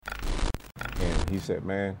he said,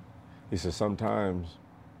 man, he said, sometimes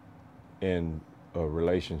in a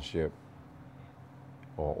relationship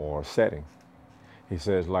or a setting, he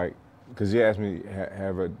says, like, because he asked me,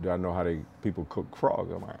 do I know how people cook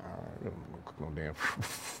frogs? I'm like, I don't cook no damn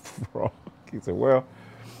frog. He said, well,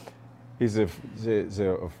 he said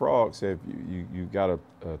a frog said you got a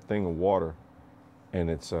thing of water, and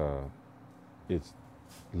it's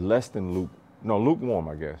less than lukewarm,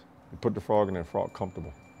 I guess. You put the frog in that frog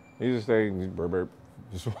comfortable. He just say,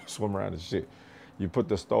 just swim around and shit. You put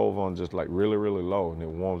the stove on just like really, really low, and it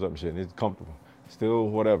warms up and shit, and it's comfortable. Still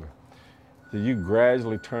whatever. So you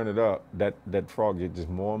gradually turn it up, that frog gets just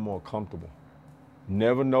more and more comfortable.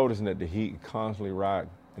 Never noticing that the heat constantly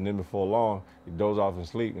riding. And then before long, it doze off and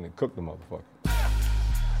sleep, and it cooked the motherfucker.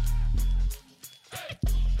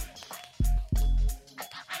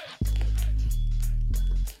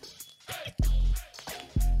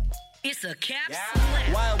 It's a cap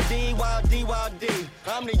Y.O.D, Y.O.D, Y.O.D.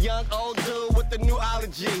 I'm the young old dude with the new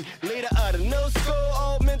ology. Leader of the new school,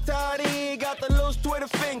 old mentality. Got the loose Twitter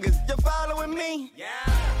fingers. You following me? Yeah.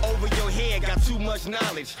 Over your head, got too much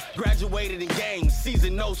knowledge. Graduated in games,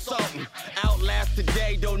 season no salting. Outlast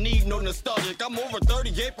today, don't need no nostalgic. I'm over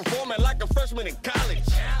 38, performing like a freshman in college.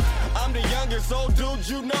 I'm the youngest old dude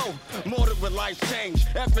you know. Motive with life change,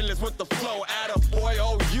 effortless with the flow. Attaboy,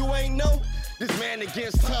 oh, you ain't know? This man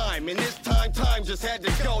against time, and this time just had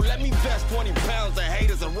to go. Let me vest 20 pounds of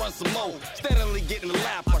haters and run some more. Steadily getting a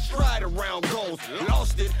lap, I stride around goals.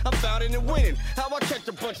 Lost it, I found it and winning. How I catch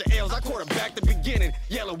a bunch of L's, I quarterback the beginning.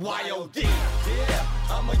 Yellow Y.O.D. Yeah,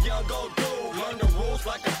 I'm a young old dude. Learn the rules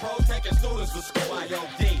like a pro, taking students to school.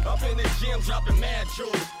 Y.O.D. Up in the gym, dropping mad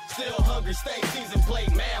jewels. Still hungry, stay seasoned, play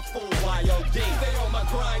mad fool. Y.O.D. Stay on my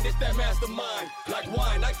grind, it's that mastermind. Like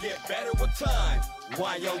wine, I get better with time.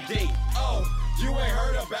 Y.O.D. Oh, you ain't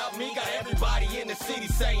heard about me. Got everybody in the city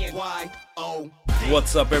saying Y.O.D.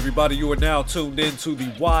 What's up, everybody? You are now tuned in to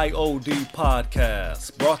the Y.O.D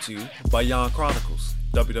podcast, brought to you by Yawn Chronicles.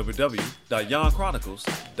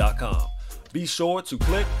 www.yawnchronicles.com. Be sure to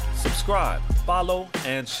click, subscribe, follow,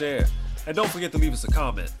 and share. And don't forget to leave us a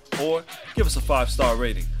comment or give us a 5-star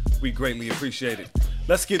rating. We greatly appreciate it.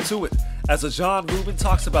 Let's get to it. As John Rubin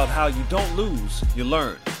talks about how you don't lose, you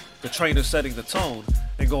learn. The trainer setting the tone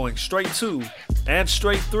and going straight to and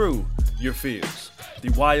straight through your fears.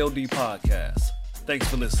 The Y.O.D podcast. Thanks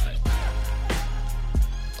for listening.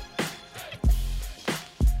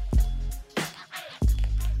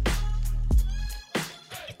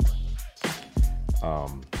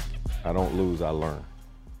 I don't lose, I learn.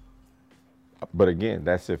 But again,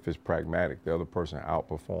 that's if it's pragmatic. The other person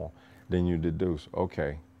outperform. Then you deduce,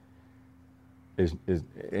 okay, you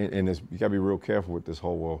gotta be real careful with this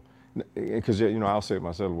whole, well, because I'll say it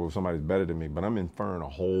myself, well, somebody's better than me, but I'm inferring a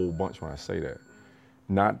whole bunch when I say that.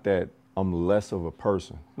 Not that I'm less of a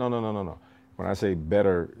person. No. When I say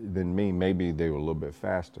better than me, maybe they were a little bit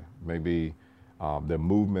faster. Maybe their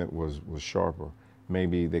movement was sharper.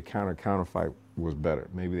 Maybe their counterfight was better.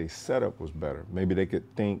 Maybe their setup was better. Maybe they could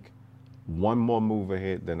think one more move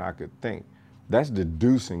ahead than I could think. That's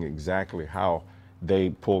deducing exactly how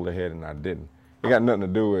they pulled ahead and I didn't. It got nothing to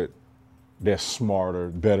do with they're smarter,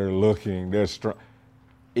 better looking, they're strong.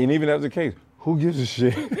 And even if that's the case, who gives a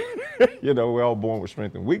shit? We're all born with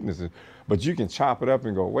strengths and weaknesses, but you can chop it up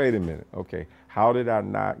and go, wait a minute, okay, how did I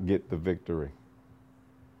not get the victory?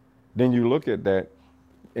 Then you look at that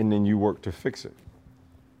and then you work to fix it.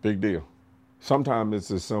 Big deal. Sometimes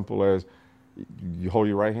it's as simple as you hold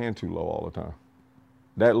your right hand too low all the time.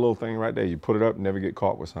 That little thing right there, you put it up, never get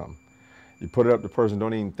caught with something. You put it up, the person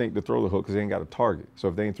don't even think to throw the hook because they ain't got a target. So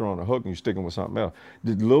if they ain't throwing a hook and you sticking with something else,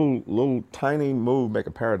 the little tiny move make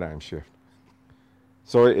a paradigm shift.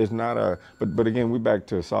 So it's not but again, we're back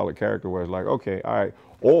to a solid character where it's like, okay, all right.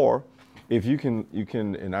 Or if you can,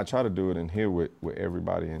 and I try to do it in here with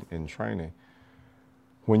everybody in training,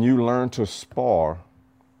 when you learn to spar,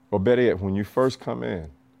 or better yet, when you first come in,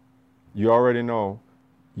 you already know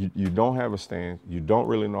you don't have a stance, you don't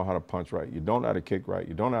really know how to punch right, you don't know how to kick right,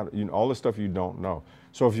 you don't know how to, all the stuff you don't know.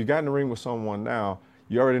 So if you got in the ring with someone now,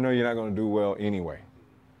 you already know you're not going to do well anyway.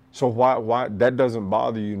 So why that doesn't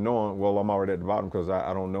bother you knowing, well, I'm already at the bottom because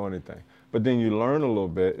I don't know anything. But then you learn a little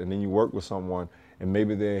bit and then you work with someone and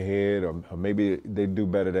maybe they're ahead or maybe they do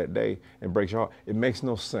better that day and breaks your heart. It makes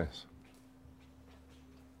no sense.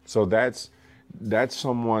 So that's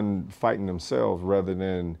someone fighting themselves rather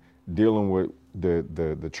than dealing with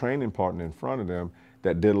the training partner in front of them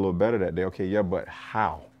that did a little better that day. Okay, yeah, but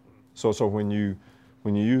how? So when you're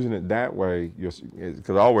using it that way, because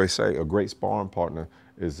I always say a great sparring partner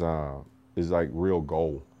is like real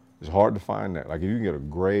gold. It's hard to find that. Like if you can get a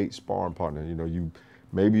great sparring partner,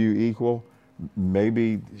 maybe you equal,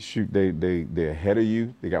 maybe shoot, they're ahead of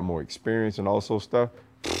you. They got more experience and all sorts of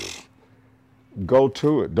stuff. Go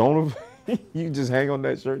to it. Don't you just hang on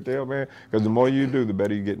that shirt tail, man. Because the more you do, the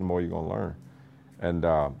better you get, the more you're gonna learn. And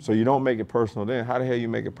so you don't make it personal then. How the hell you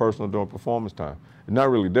make it personal during performance time? It's not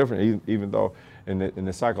really different, even though in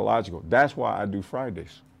the psychological. That's why I do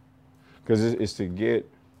Fridays. Because it's to get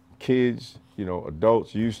kids,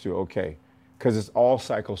 adults used to, okay, because it's all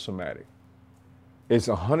psychosomatic. It's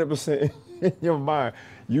 100% in your mind.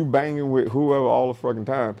 You banging with whoever all the fucking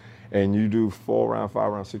time, and you do 4 rounds,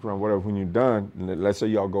 5 rounds, 6 rounds, whatever. When you're done, let's say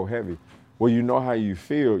y'all go heavy. Well, you know how you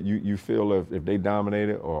feel. You feel if they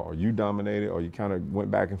dominated or you dominated or you kind of went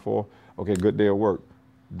back and forth. Okay, good day of work,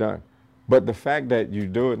 done. But the fact that you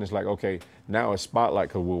do it and it's like, okay, now it's spotlight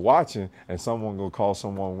because we're watching and someone gonna call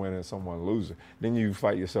someone winning and someone losing. Then you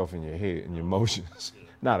fight yourself in your head and your emotions.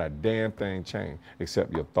 Not a damn thing changed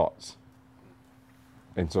except your thoughts.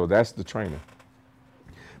 And so that's the training.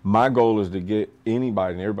 My goal is to get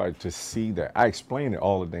anybody and everybody to see that. I explain it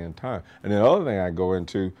all the damn time. And then the other thing I go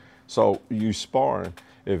into, so you sparring,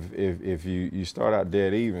 if you start out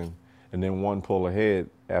dead even and then one pull ahead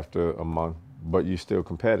after a month, but you're still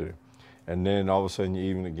competitive. And then all of a sudden you're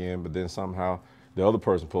even again, but then somehow the other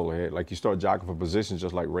person pull ahead. Like you start jockeying for positions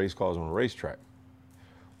just like race cars on a racetrack.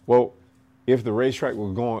 Well, if the racetrack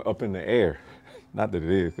was going up in the air, not that it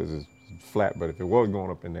is because it's flat, but if it was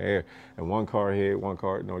going up in the air and one car ahead, one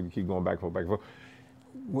car, you keep going back and forth, back and forth.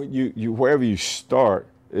 When you wherever you start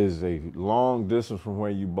is a long distance from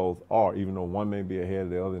where you both are, even though one may be ahead of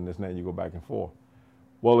the other and this and that, you go back and forth.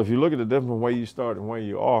 Well, if you look at the difference from where you start and where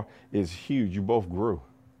you are, it's huge. You both grew.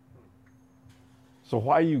 So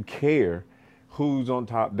why you care who's on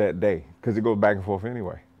top that day? Because it goes back and forth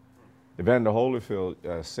anyway. Evander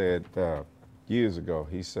Holyfield said years ago,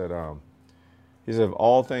 he said, if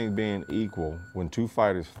all things being equal, when two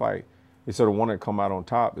fighters fight, he said the one that come out on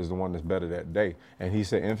top is the one that's better that day. And he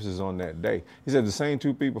said emphasis on that day. He said the same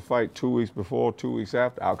two people fight 2 weeks before, 2 weeks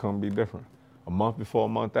after, outcome be different. A month before, a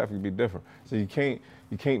month after could be different. So you can't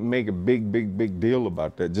make a big deal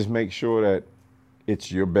about that. Just make sure that it's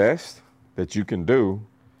your best that you can do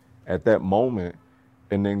at that moment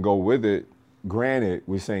and then go with it. Granted,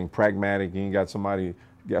 we're saying pragmatic. You ain't got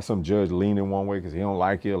some judge leaning one way because he don't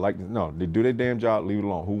like it. No, they do their damn job, leave it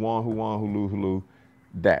alone. Who won, who lose,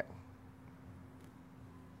 that.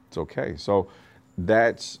 It's okay. So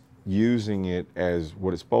that's using it as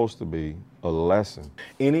what it's supposed to be, a lesson.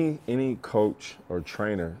 Any coach or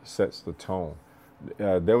trainer sets the tone.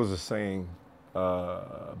 There was a saying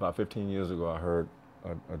about 15 years ago, I heard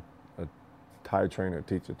a Thai trainer,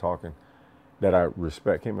 teacher talking that I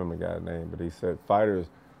respect. Can't remember the guy's name, but he said fighters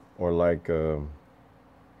are like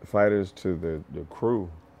fighters to the crew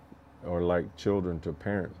are like children to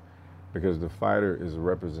parents, because the fighter is a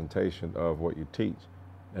representation of what you teach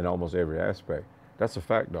in almost every aspect. That's a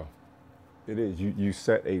fact, though. It is. You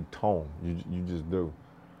set a tone. You just do.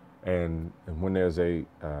 And when there's a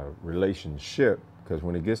relationship, because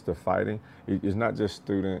when it gets to fighting, it's not just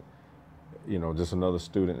student, just another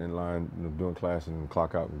student in line doing class and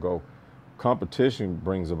clock out and go. Competition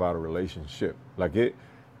brings about a relationship. Like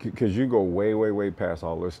because you go way past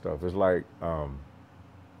all this stuff. It's like,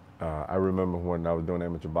 I remember when I was doing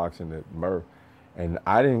amateur boxing at Murph, and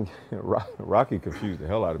I didn't, Rocky confused the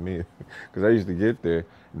hell out of me, because I used to get there,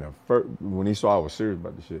 when he saw I was serious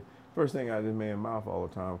about the shit, first thing out of this man's mouth all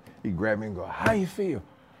the time, he grabbed me and go, how you feel?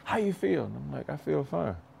 How you feel? And I'm like, I feel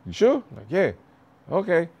fine. You sure? I'm like, yeah.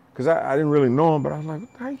 Okay. Because I didn't really know him, but I was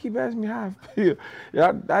like, how you keep asking me how I feel?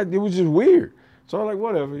 It was just weird. So I was like,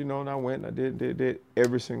 whatever, and I went and I did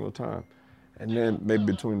every single time. And then maybe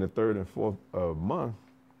between the third and fourth month,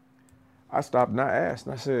 I stopped and I asked,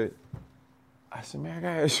 and I said, man, I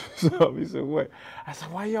gotta ask you something. He said, what? I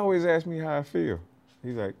said, why you always ask me how I feel?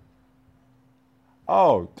 He's like,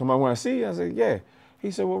 oh, when I see you? I said, yeah.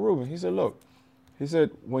 He said, well, Ruben, he said, look, he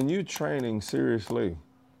said, when you're training seriously,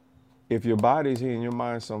 if your body's here and your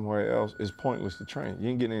mind's somewhere else, it's pointless to train. You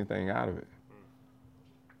ain't getting anything out of it.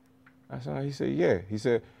 I said, he said, yeah. He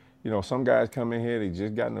said, some guys come in here, they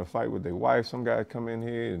just got in a fight with their wife. Some guys come in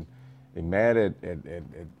here and they're mad at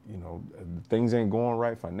things ain't going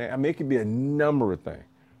right financially. I mean, it could be a number of things.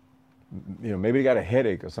 Maybe they got a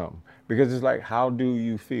headache or something. Because it's like, how do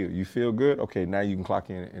you feel? You feel good? Okay, now you can clock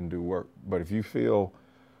in and do work. But if you feel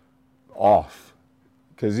off,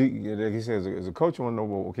 because like he says, as a coach, you want to know,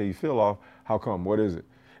 well, okay, you feel off, how come? What is it?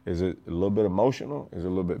 Is it a little bit emotional? Is it a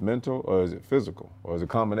little bit mental? Or is it physical? Or is it a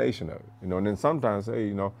combination of it? And then sometimes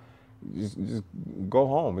say, just go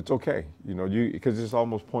home. It's okay. Because it's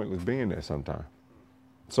almost pointless being there sometimes.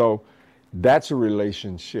 So that's a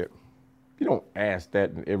relationship. You don't ask that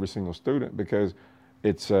in every single student because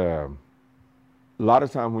it's a lot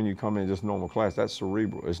of times when you come in just normal class, that's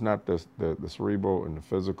cerebral. It's not the cerebral and the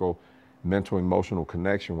physical, mental, emotional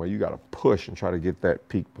connection where you got to push and try to get that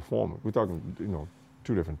peak performance. We're talking,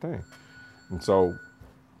 two different things. And so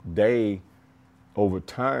they, over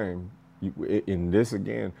time, in this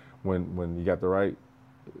again, when you got the right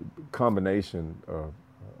combination of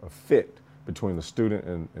a fit between the student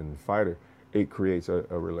and the fighter, it creates a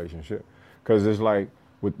relationship. Because it's like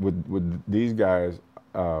with these guys,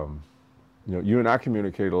 you and I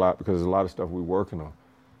communicate a lot because there's a lot of stuff we're working on.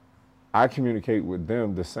 I communicate with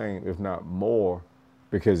them the same, if not more,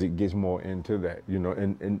 because it gets more into that,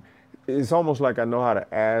 and it's almost like I know how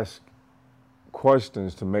to ask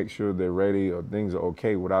questions to make sure they're ready or things are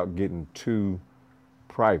okay without getting too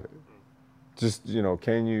private. Just,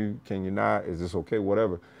 can you not? Is this okay?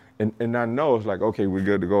 Whatever. And I know it's like, okay, we're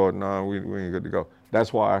good to go. No, we ain't good to go.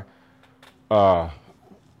 That's why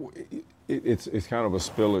it's kind of a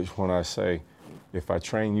spillage when I say, if I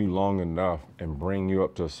train you long enough and bring you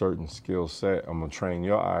up to a certain skill set, I'm gonna train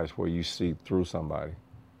your eyes where you see through somebody.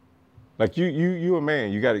 Like you a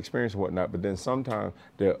man, you got experience and whatnot, but then sometimes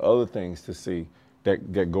there are other things to see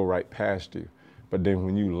that go right past you. But then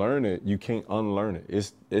when you learn it, you can't unlearn it.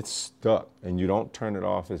 It's stuck, and you don't turn it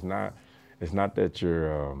off. It's not that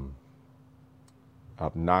you're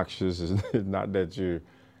obnoxious. It's not that you're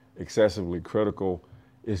excessively critical.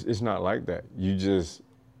 It's not like that. You just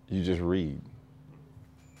read,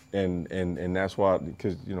 and that's why,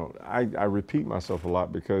 because I repeat myself a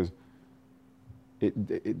lot because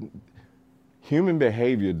human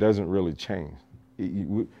behavior doesn't really change.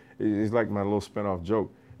 It's like my little spinoff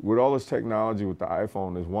joke. With all this technology with the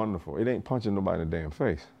iPhone, is wonderful. It ain't punching nobody in the damn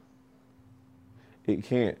face. It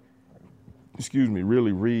can't,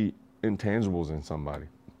 really read intangibles in somebody.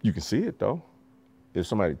 You can see it though. If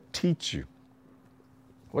somebody teach you,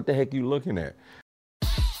 what the heck you looking at?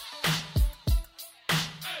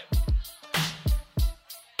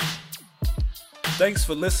 Thanks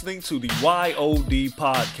for listening to the Y.O.D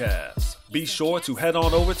podcast. Be sure to head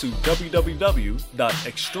on over to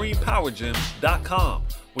www.extremepowergym.com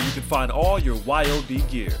where you can find all your Y.O.D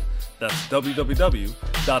gear. That's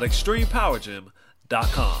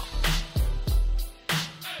www.extremepowergym.com.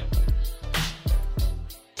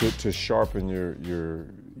 To sharpen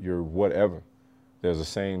your whatever, there's a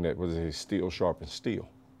saying that steel sharpens steel,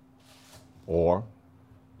 or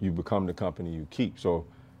you become the company you keep. So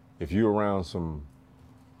if you're around some,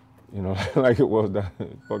 like it was that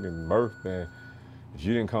fucking Murph, man, if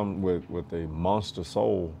you didn't come with a monster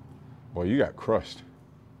soul, boy, you got crushed.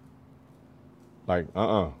 Like,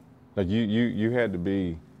 like you had to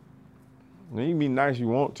be, you can be nice you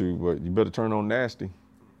want to, but you better turn on nasty.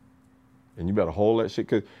 And you better hold that shit,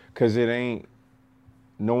 cause it ain't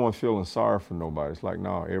no one feeling sorry for nobody. It's like,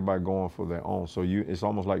 no, everybody going for their own. So it's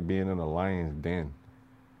almost like being in a lion's den.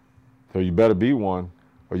 So you better be one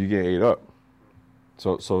or you get ate up.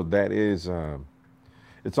 So that is,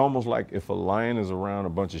 it's almost like if a lion is around a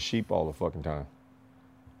bunch of sheep all the fucking time.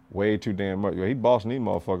 Way too damn much. He bossing these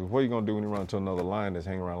motherfuckers. What are you gonna do when you run into another lion that's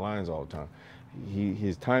hanging around lions all the time?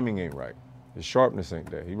 His timing ain't right. His sharpness ain't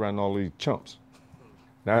there. He running all these chumps.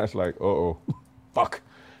 Now it's like, fuck.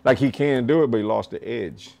 Like he can do it, but he lost the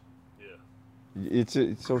edge. Yeah. It's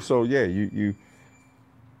yeah. You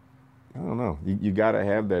I don't know. You gotta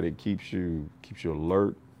have that. It keeps you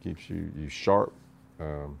alert, keeps you sharp,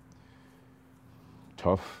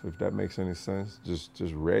 tough, if that makes any sense.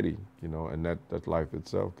 Just ready, and that's life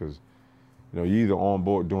itself. Because you either on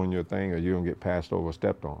board doing your thing or you're gonna get passed over,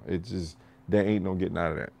 stepped on. It's just there ain't no getting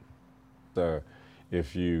out of that.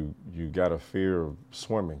 If you got a fear of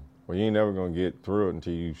swimming, well, you ain't never gonna get through it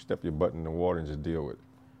until you step your butt in the water and just deal with it.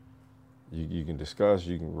 You can discuss,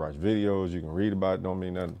 you can watch videos, you can read about it, don't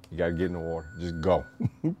mean nothing. You gotta get in the water, just go.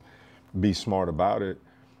 Be smart about it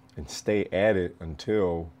and stay at it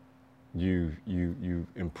until you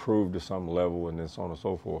improve to some level, and then so on and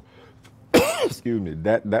so forth. Excuse me,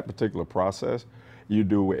 that particular process, you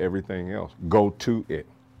do with everything else. Go to it.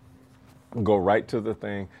 Go right to the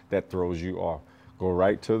thing that throws you off. Go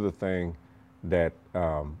right to the thing that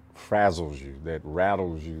frazzles you, that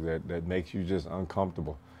rattles you, that makes you just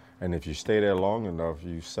uncomfortable. And if you stay there long enough,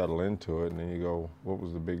 you settle into it, and then you go, what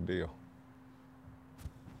was the big deal?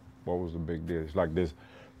 What was the big deal? It's like this,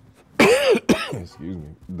 excuse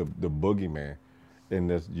me, the boogeyman, and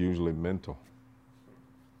that's usually mental.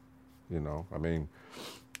 I mean,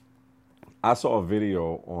 I saw a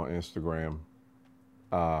video on Instagram,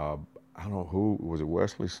 I don't know who, was it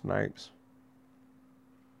Wesley Snipes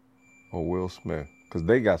or Will Smith? Because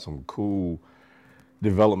they got some cool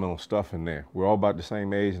developmental stuff in there. We're all about the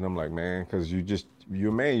same age, and I'm like, man, because you're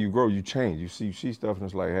a man, you grow, you change. You see stuff, and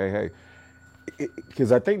it's like, hey.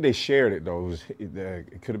 Because I think they shared it, though.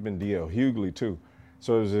 It could have been D.L. Hughley, too.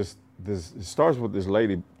 So it was this, it starts with this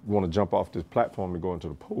lady want to jump off this platform to go into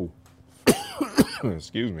the pool.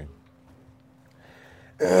 Excuse me.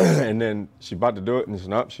 And then she about to do it, and it's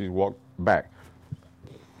not. She walked back.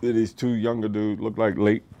 These two younger dudes look like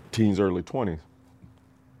late teens, early 20s.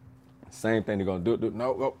 Same thing, they're gonna do it,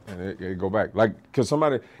 no, and they go back. Like, cause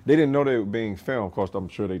somebody, they didn't know they were being filmed. Of course, I'm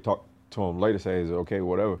sure they talked to them later, say, is it okay,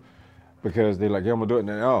 whatever. Because they're like, yeah, I'm gonna do it, and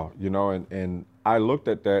then, oh, you know, and I looked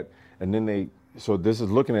at that, and then so this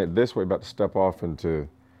is looking at it this way, about to step off into,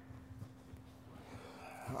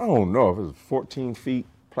 I don't know if it was 14 feet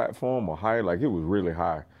platform or higher, like it was really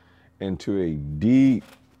high, into a deep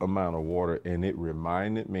amount of water, and it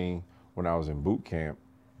reminded me when I was in boot camp,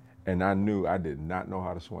 and I knew I did not know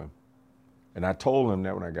how to swim. And I told him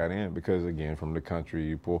that when I got in, because again, from the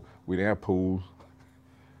country, we didn't have pools.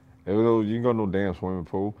 You can go to no damn swimming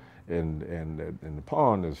pool, and the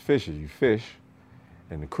pond, there's fishes, you fish,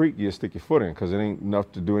 and the creek, you stick your foot in, because it ain't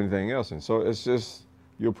enough to do anything else. And so it's just,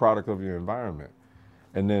 you're a product of your environment.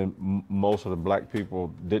 And then most of the black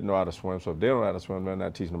people didn't know how to swim, so if they don't know how to swim, they're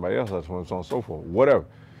not teaching nobody else how to swim, so on and so forth. Whatever.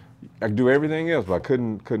 I could do everything else, but I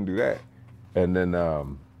couldn't do that. And then,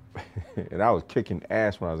 and I was kicking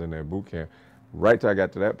ass when I was in there boot camp, right till I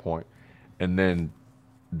got to that point. And then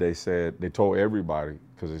they told everybody,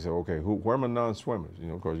 because they said, okay, where are my non-swimmers? You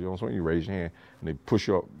know, because you don't swim, you raise your hand, and they push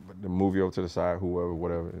you up, they move you over to the side, whoever,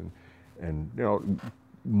 whatever. And you know,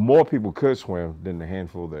 more people could swim than the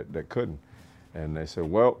handful that couldn't. And they said,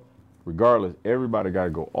 well, regardless, everybody got to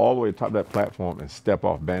go all the way to the top of that platform and step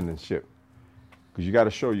off, abandon ship. Because you got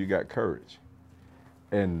to show you got courage.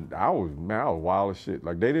 And I was wild as shit.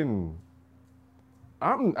 Like, they didn't,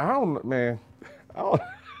 I look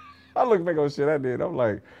back on shit I did. I'm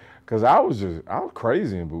like, because I was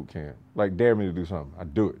crazy in boot camp. Like, dare me to do something, I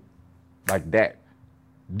do it. Like that.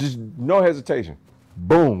 Just no hesitation.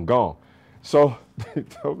 Boom, gone. So they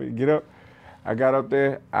told me to get up. I got up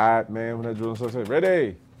there, when that drill instructor said,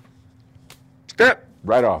 ready, step,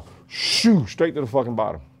 right off, shoo, straight to the fucking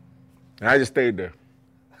bottom. And I just stayed there.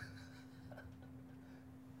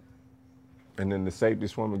 And then the safety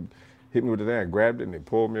swimmer hit me with the thing, I grabbed it, and they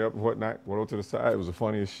pulled me up and whatnot, went over to the side. It was the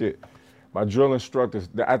funniest shit. My drill instructors,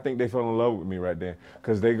 I think they fell in love with me right there,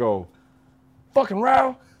 because they go, fucking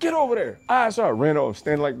Rao, get over there. So I ran over,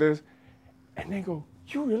 standing like this, and they go,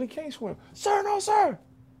 you really can't swim. Sir, no, sir.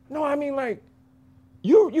 No, I mean, like,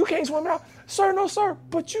 you can't swim now. Sir, no, sir,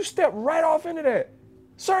 but you stepped right off into that.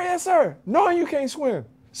 Sir, yes, sir. No, you can't swim.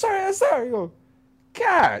 Sir, yes, sir. You go,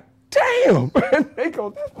 God damn. And they go,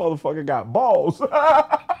 this motherfucker got balls.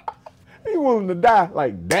 He willing to die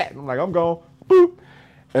like that. I'm like, I'm gone. Boop.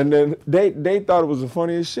 And then they thought it was the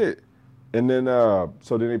funniest shit. And then,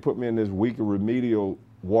 so then they put me in this week of remedial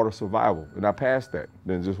water survival. And I passed that.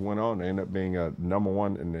 Then it just went on. They ended up being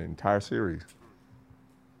 #1 in the entire series.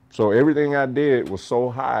 So everything I did was so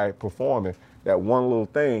high performing, that one little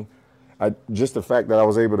thing, just the fact that I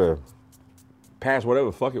was able to pass whatever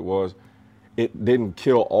the fuck it was, it didn't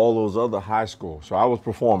kill all those other high scores. So I was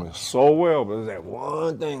performing so well, but it was that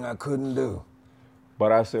one thing I couldn't do.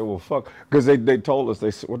 But I said, well, fuck, because they told us,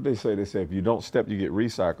 what they say? They said, if you don't step, you get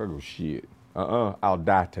recycled. I go, shit, I'll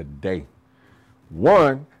die today.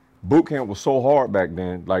 One, boot camp was so hard back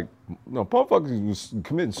then, like, motherfuckers was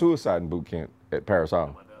committing suicide in boot camp at Paris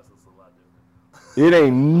Island. It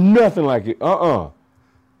ain't nothing like it. No.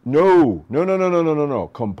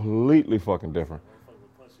 Completely fucking different.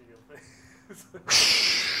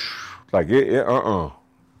 Like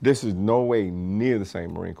This is no way near the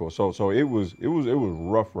same Marine Corps. So it was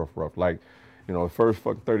rough. Like, the first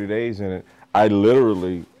fucking 30 days in it, I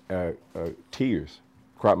literally tears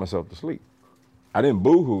cried myself to sleep. I didn't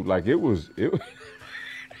boo-hoo. Like it was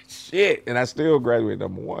shit. And I still graduated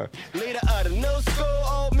 #1. Leader of the new school,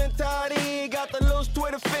 old mentality. Got the loose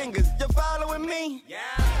Twitter fingers. You following me? Yeah.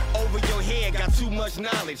 Over your head, got too much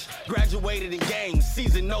knowledge. Graduated in games,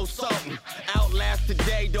 season no salting. Outlast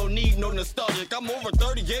today, don't need no nostalgic. I'm over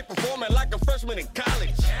 38, performing like a freshman in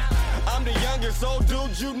college. I'm the youngest old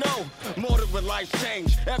dude you know. Motive with life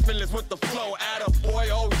change, effortless with the flow. Attaboy,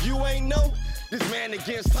 oh, you ain't know? This man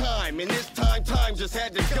against time, and this time just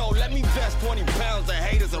had to go. Let me vest 20 pounds of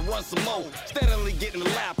haters and run some more. Steadily getting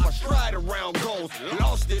lapped, I stride around goals.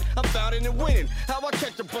 Lost it, I found it and winning. How I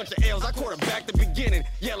catch a bunch of L's, I quarterback the beginning.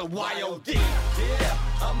 Yellow Y.O.D. Yeah,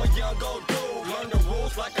 I'm a young old dude. Learn the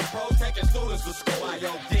rules like a pro, taking students to school.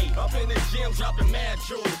 Y.O.D. Up in the gym, dropping mad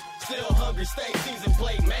jewels. still hungry, stay seasoned,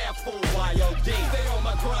 play mad fool. Y.O.D. Stay on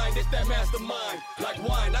my grind, it's that mastermind. Like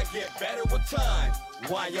wine, I get better with time.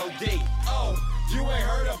 Y.O.D. Oh, you ain't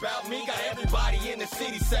heard about me. Got everybody in the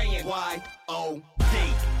city saying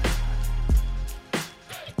Y.O.D.